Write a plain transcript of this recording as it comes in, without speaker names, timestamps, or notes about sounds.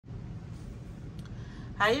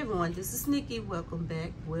Hi everyone, this is Nikki. Welcome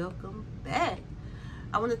back.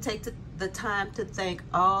 I want to take the time to thank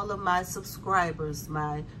all of my subscribers,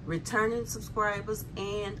 my returning subscribers,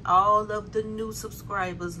 and all of the new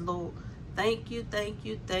subscribers. Lord, thank you.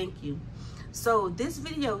 So this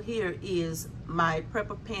video here is my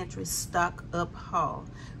Prepper Pantry stock up haul.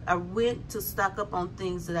 I went to stock up on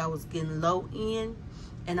things that I was getting low in,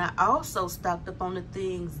 and I also stocked up on the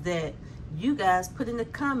things that you guys put in the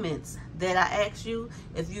comments that I asked you.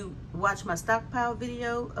 If you watch my stockpile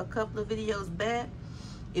video a couple of videos back,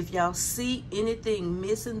 if y'all see anything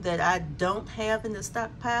missing that I don't have in the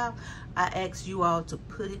stockpile, I asked you all to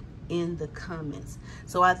put it in the comments.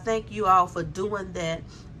 So I thank you all for doing that,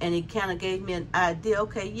 and it kind of gave me an idea.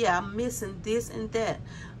 Okay, yeah, I'm missing this and that.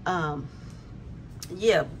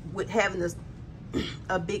 Yeah, with having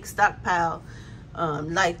a big stockpile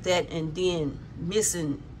like that, and then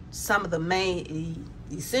missing some of the main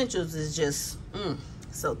essentials is just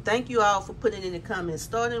So thank you all for putting it in the comments.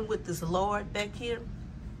 Starting with this lard back here,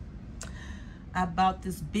 I bought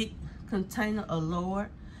this big container of lard.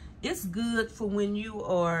 It's good for when you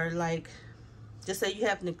are like, just say you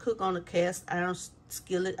happen to cook on a cast iron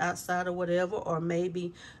skillet outside or whatever, or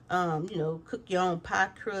maybe you know, cook your own pie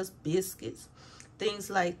crust, biscuits, things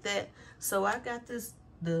like that. So I got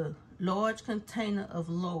the large container of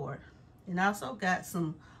lard, and I also got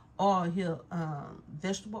some oil here,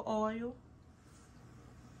 vegetable oil.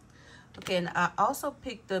 Okay, and I also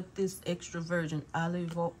picked up this extra virgin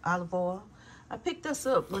olive oil. I picked this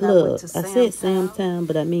up when I went to Sam's. I said Sam's Town,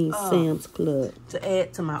 but I mean Sam's Club. To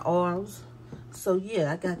add to my oils. So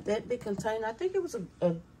yeah, I got that big container. I think it was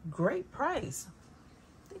a great price.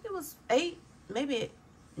 I think it was maybe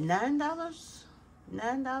 $9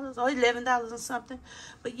 or $11 or something.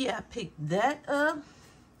 But yeah, I picked that up.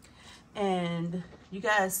 And you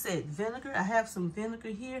guys said vinegar. I have some vinegar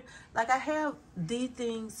here. Like, I have these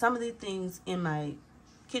things, some of these things in my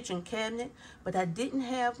kitchen cabinet, but I didn't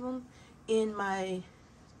have them in my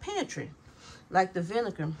pantry. Like the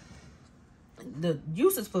vinegar. The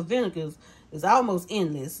uses for vinegars is almost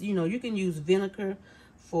endless. You know, you can use vinegar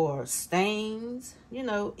for stains, you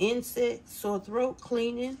know, insects, sore throat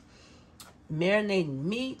cleaning, marinating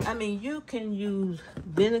meat. I mean, you can use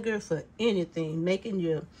vinegar for anything, making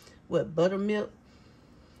your buttermilk.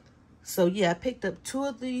 So yeah, I picked up 2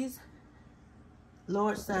 of these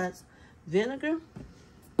large size vinegar.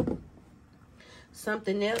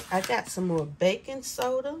 Something else, I got some more baking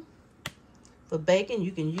soda for baking.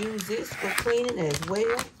 You can use this for cleaning as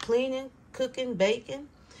well, cleaning, cooking, baking.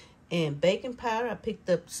 And baking powder, I picked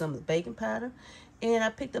up some of the baking powder, and I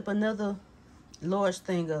picked up another large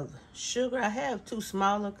thing of sugar. I have 2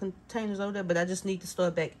 smaller containers over there, but I just need to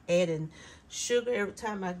start back adding sugar every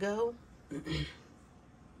time I go.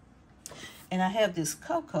 And I have this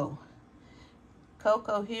cocoa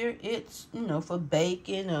here. It's, you know, for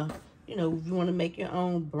baking, or you know, if you want to make your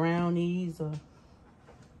own brownies or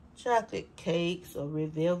chocolate cakes or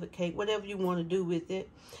red velvet cake, whatever you want to do with it.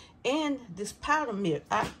 And this powder milk,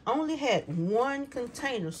 I only had 1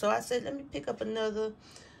 container, so I said let me pick up another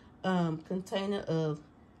container of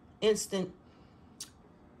instant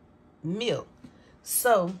milk.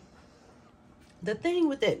 So the thing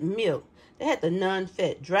with that milk, they had the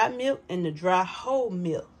non-fat dry milk and the dry whole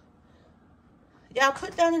milk. Y'all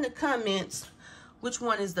put down in the comments which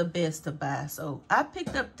one is the best to buy. So I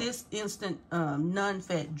picked up this instant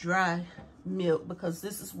non-fat dry milk because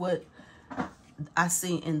this is what I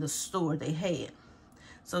see in the store they had.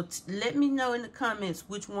 So let me know in the comments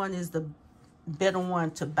which one is the better one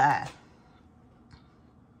to buy.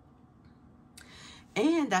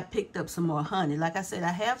 And I picked up some more honey. Like I said,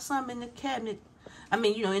 I have some in the cabinet, I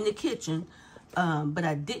mean, you know, in the kitchen, but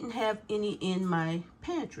I didn't have any in my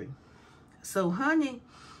pantry. So honey,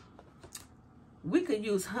 we could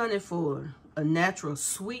use honey for a natural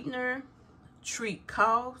sweetener, treat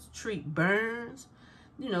coughs, treat burns.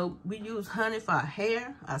 You know, we use honey for our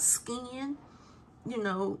hair, our skin, you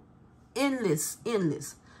know, endless.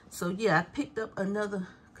 So yeah, I picked up another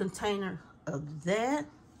container of that.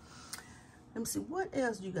 Let me see, what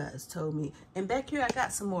else you guys told me. And back here, I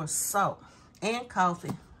got some more salt and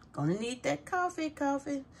coffee. Gonna need that coffee.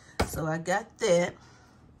 So I got that.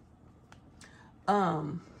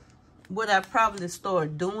 What I probably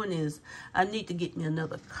start doing is I need to get me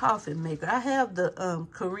another coffee maker. I have the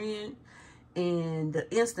Korean and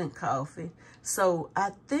the instant coffee. So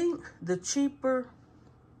I think the cheaper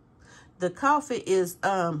the coffee is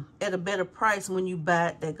at a better price when you buy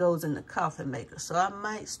it that goes in the coffee maker. So I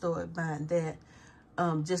might start buying that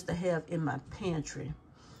just to have in my pantry,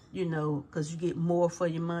 you know, because you get more for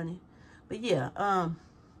your money. But yeah, I'll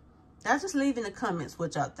just leave in the comments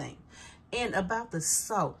what y'all think. And about the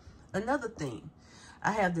salt, another thing,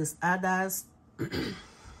 I have this iodized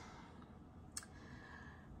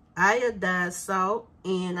salt,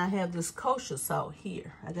 and I have this kosher salt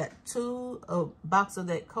here. I got 2 boxes of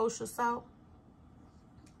that kosher salt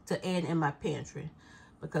to add in my pantry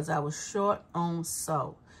because I was short on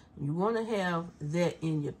salt. You want to have that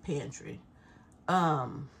in your pantry.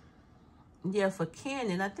 Yeah, for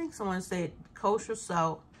canning, I think someone said kosher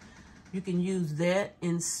salt. You can use that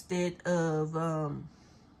instead of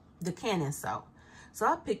the canning salt. So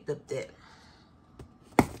I picked up that.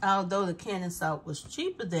 Although the canning salt was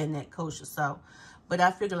cheaper than that kosher salt, but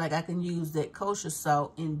I figured like I can use that kosher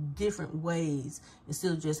salt in different ways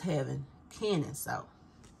instead of just having canning salt.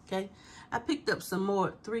 Okay, I picked up some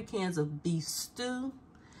more 3 cans of beef stew,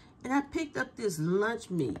 and I picked up this lunch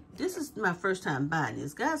meat. This is my first time buying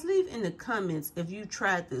this. Guys, leave in the comments if you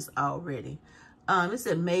tried this already. It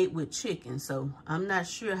said made with chicken, so I'm not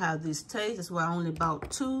sure how this tastes. That's why I only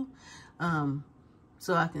bought 2,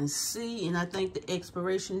 so I can see. And I think the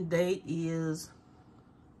expiration date is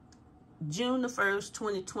June the 1st,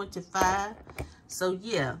 2025. So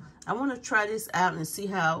yeah, I want to try this out and see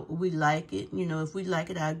how we like it. You know, if we like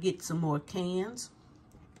it, I'll get some more cans.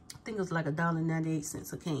 I think it was like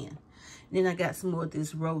 $1.98 a can. And then I got some more of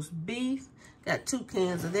this roast beef. Got 2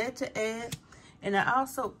 cans of that to add. And I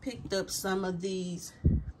also picked up some of these,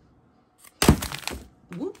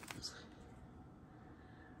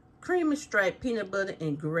 creamy striped peanut butter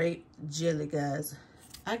and grape jelly, guys.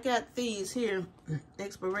 I got these here.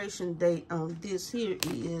 Expiration date on this here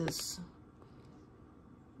is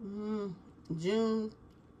June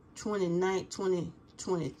 29th,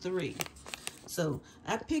 2023. So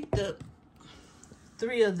I picked up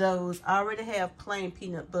 3 of those. I already have plain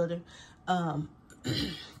peanut butter.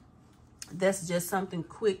 That's just something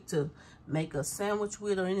quick to make a sandwich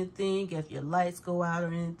with or anything. If your lights go out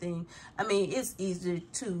or anything. I mean, it's easier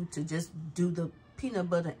too to just do the peanut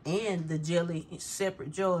butter and the jelly in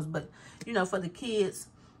separate jars. But, you know, for the kids,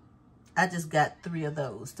 I just got 3 of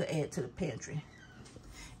those to add to the pantry.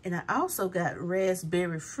 And I also got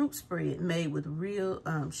raspberry fruit spread made with real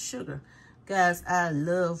sugar. Guys, I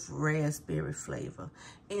love raspberry flavor.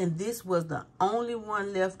 And this was the only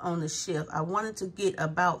one left on the shelf. I wanted to get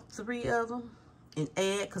about 3 of them and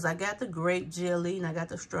add, because I got the grape jelly and I got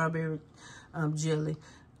the strawberry jelly.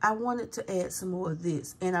 I wanted to add some more of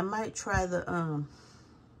this. And I might try the, I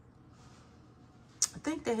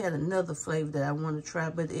think they had another flavor that I want to try,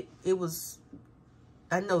 but it was,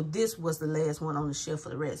 I know this was the last one on the shelf for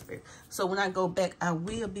the raspberry. So when I go back, I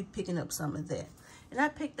will be picking up some of that. And I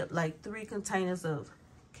picked up like 3 containers of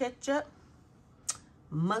ketchup,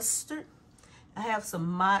 mustard. I have some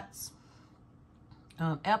Mott's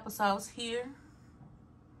applesauce here.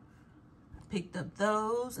 I picked up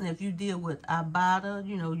those. And if you deal with Ibotta,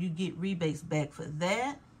 you know, you get rebates back for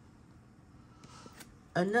that.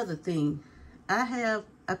 Another thing, I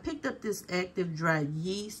picked up this active dry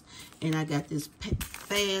yeast. And I got this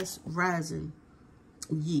fast rising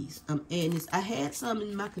yeast. I'm adding this. I had some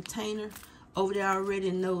in my container over there already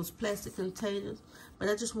in those plastic containers, but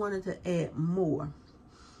I just wanted to add more.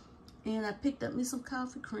 And I picked up me some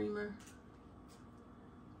coffee creamer,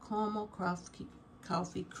 caramel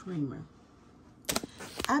coffee creamer.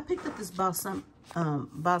 I picked up this basmati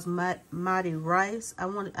rice.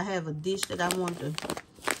 I have a dish that I want to,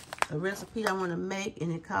 a recipe I want to make,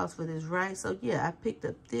 and it calls for this rice. So yeah, I picked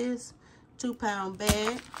up this 2-pound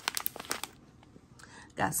bag.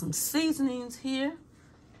 Got some seasonings here.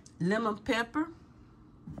 Lemon pepper,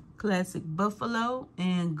 classic buffalo,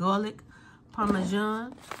 and garlic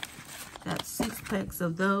parmesan. Got 6 packs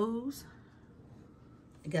of those.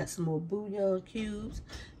 I got some more bouillon cubes.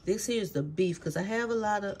 This here is the beef, because I have a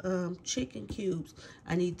lot of chicken cubes.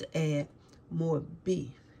 I need to add more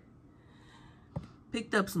beef.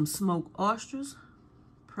 Picked up some smoked oysters.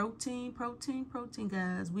 Protein,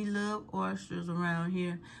 guys. We love oysters around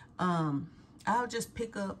here. I'll just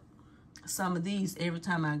pick up some of these every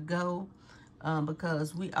time I go,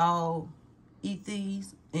 because we all eat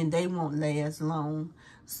these and they won't last long.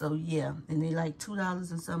 So yeah, and they like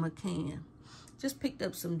 $2 and some a can. Just picked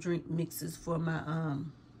up some drink mixes for my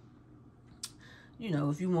you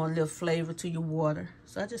know, if you want a little flavor to your water.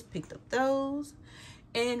 So I just picked up those.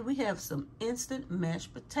 And we have some instant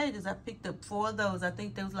mashed potatoes. I picked up 4 of those. I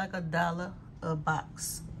think they was like $1 a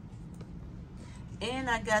box. And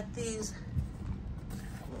I got these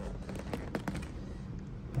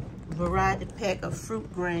variety pack of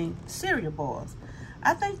fruit grain cereal bars.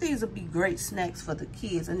 I think these would be great snacks for the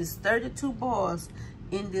kids. And it's 32 bars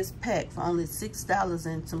in this pack for only $6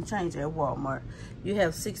 and some change at Walmart. You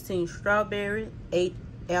have 16 strawberry, 8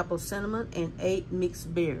 apple cinnamon, and 8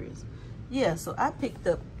 mixed berries. yeah, so I picked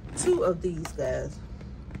up 2 of these, guys.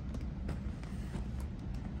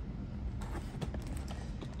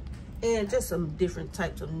 And just some different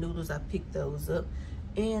types of noodles. I picked those up.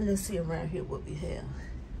 And let's see around here what we have.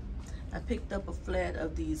 I picked up a flat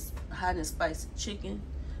of these hot and spicy chicken.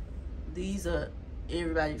 These are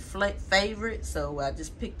everybody's favorite, so I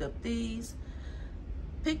just picked up these.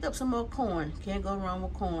 Picked up some more corn. Can't go wrong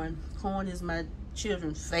with corn. Corn is my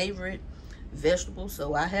children's favorite vegetable,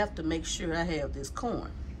 so I have to make sure I have this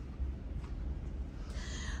corn.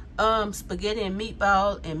 Spaghetti and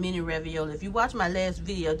meatball and mini ravioli. If you watch my last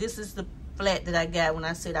video, this is the flat that I got when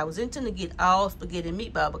I said I was intending to get all spaghetti and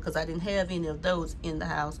meatball because I didn't have any of those in the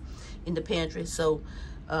house, in the pantry. So,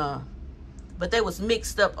 but they was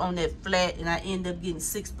mixed up on that flat, and I ended up getting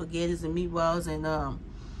 6 spaghettis and meatballs and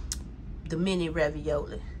the mini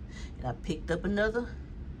ravioli. And I picked up another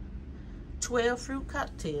 12 fruit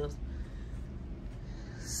cocktails.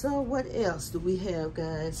 So what else do we have,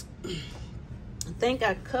 guys? I think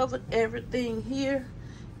I covered everything here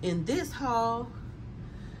in this haul.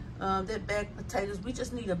 That bag potatoes, we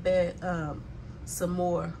just need a bag, some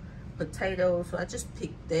more potatoes, so I just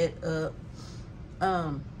picked that up.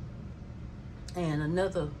 And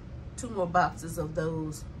another 2 more boxes of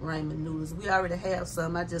those ramen noodles. We already have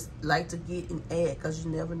some. I just like to get and add because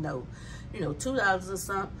you never know. You know, $2 or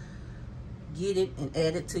something, get it and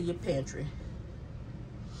add it to your pantry.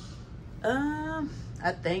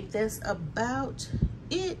 I think that's about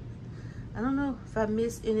it. I don't know if I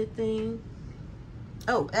missed anything.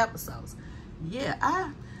 Oh, applesauce. Yeah,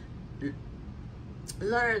 I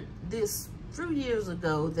learned this a few years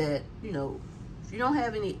ago that, you know, if you don't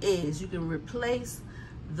have any eggs, you can replace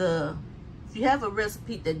if you have a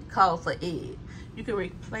recipe that calls for egg, you can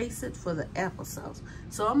replace it for the applesauce.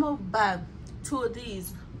 So I'm gonna buy 2 of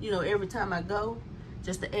these, you know, every time I go,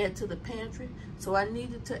 just to add to the pantry. So I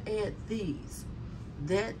needed to add these.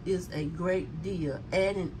 That is a great deal,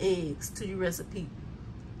 adding eggs to your recipe.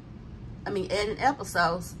 I mean, adding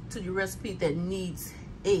applesauce to your recipe that needs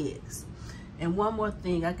eggs. And one more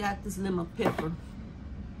thing, I got this lemon pepper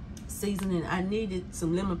seasoning. I needed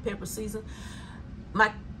some lemon pepper seasoning.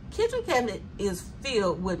 My kitchen cabinet is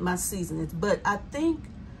filled with my seasonings, but I think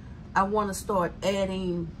I want to start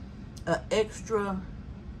adding an extra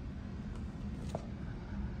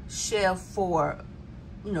shelf for,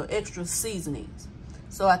 you know, extra seasonings.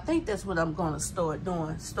 So I think that's what I'm going to start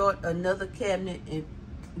doing. Start another cabinet and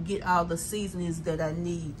get all the seasonings that I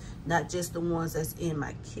need, not just the ones that's in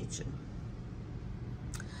my kitchen.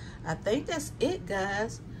 I think that's it,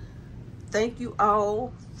 guys. Thank you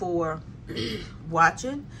all for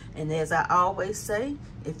watching. And as I always say,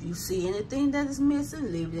 if you see anything that is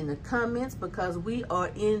missing, leave it in the comments, because we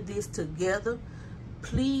are in this together.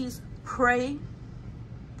 Please pray,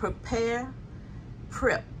 prepare,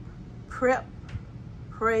 prep, pray,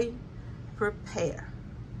 prepare.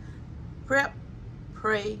 Prep,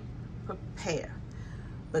 pray, prepare.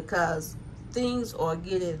 Because things are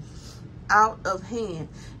getting out of hand.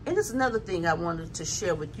 And it's another thing I wanted to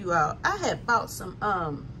share with you all. I had bought some,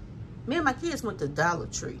 me and my kids went to Dollar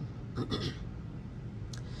Tree.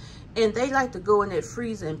 And they like to go in their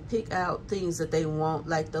freezer and pick out things that they want,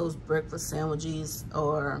 like those breakfast sandwiches,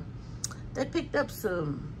 or they picked up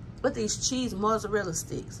some, these cheese mozzarella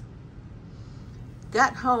sticks.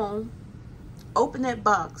 Got home, opened that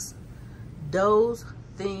box, those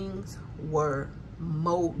things were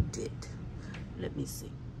molded. Let me see.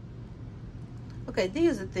 Okay,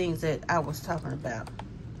 these are things that I was talking about.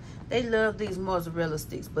 They love these mozzarella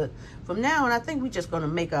sticks, but from now on, I think we're just gonna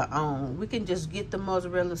make our own. We can just get the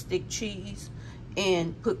mozzarella stick cheese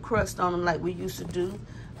and put crust on them like we used to do.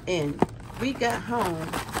 And we got home,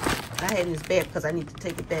 I had this bag because I need to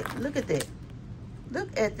take it back. Look at that.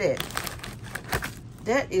 Look at that.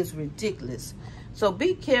 That is ridiculous. So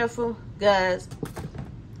be careful, guys.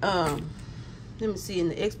 Let me see, in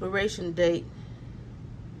the expiration date,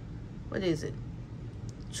 what is it?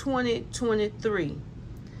 2023.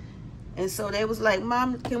 And so they was like,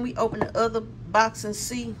 Mom, can we open the other box and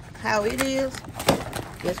see how it is?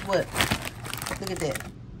 Guess what? Look at that.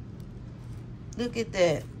 Look at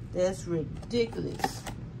that. That's ridiculous.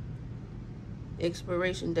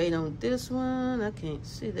 Expiration date on this one, I can't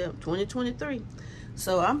see that, 2023.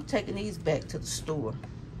 So I'm taking these back to the store.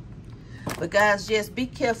 But guys, just be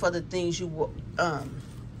careful of the things you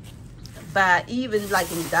buy, even like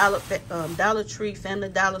in Dollar Tree, Family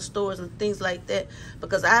Dollar stores and things like that,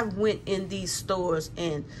 because I went in these stores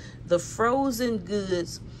and the frozen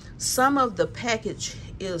goods, some of the package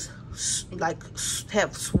is like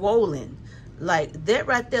have swollen. Like that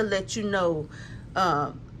right there let you know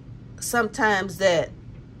sometimes that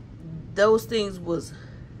those things was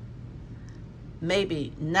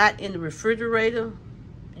maybe not in the refrigerator,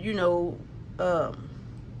 you know,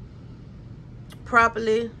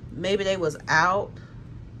 properly. Maybe they was out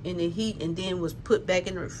in the heat and then was put back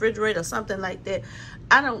in the refrigerator or something like that.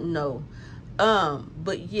 I don't know.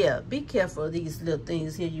 But yeah, be careful of these little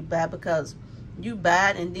things here you buy, because you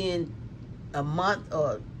buy it and then a month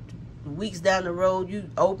or weeks down the road you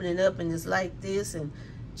open it up and it's like this, and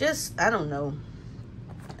just I don't know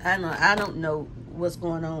what's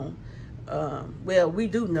going on. Well, we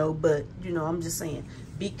do know, but you know, I'm just saying,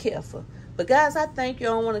 be careful. But guys, I thank you.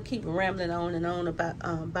 I don't want to keep rambling on and on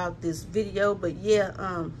about this video, but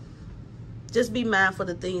yeah, just be mindful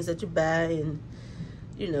of the things that you buy. And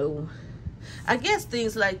you know, I guess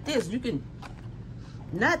things like this, you can,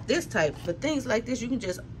 not this type, but things like this, you can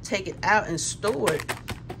just take it out and store it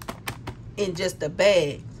in just a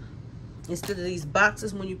bag instead of these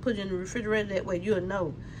boxes when you put it in the refrigerator. That way you'll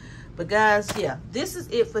know. But guys, yeah, this is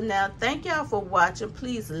it for now. Thank y'all for watching.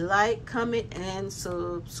 Please like, comment, and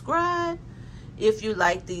subscribe if you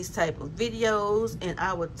like these type of videos, and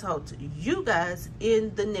I will talk to you guys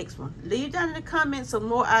in the next one. Leave down in the comments some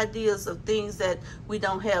more ideas of things that we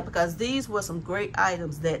don't have, because these were some great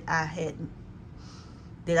items that I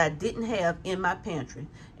didn't have in my pantry.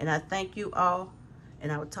 And I thank you all,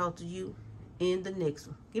 and I will talk to you in the next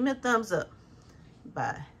one. Give me a thumbs up.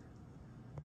 Bye.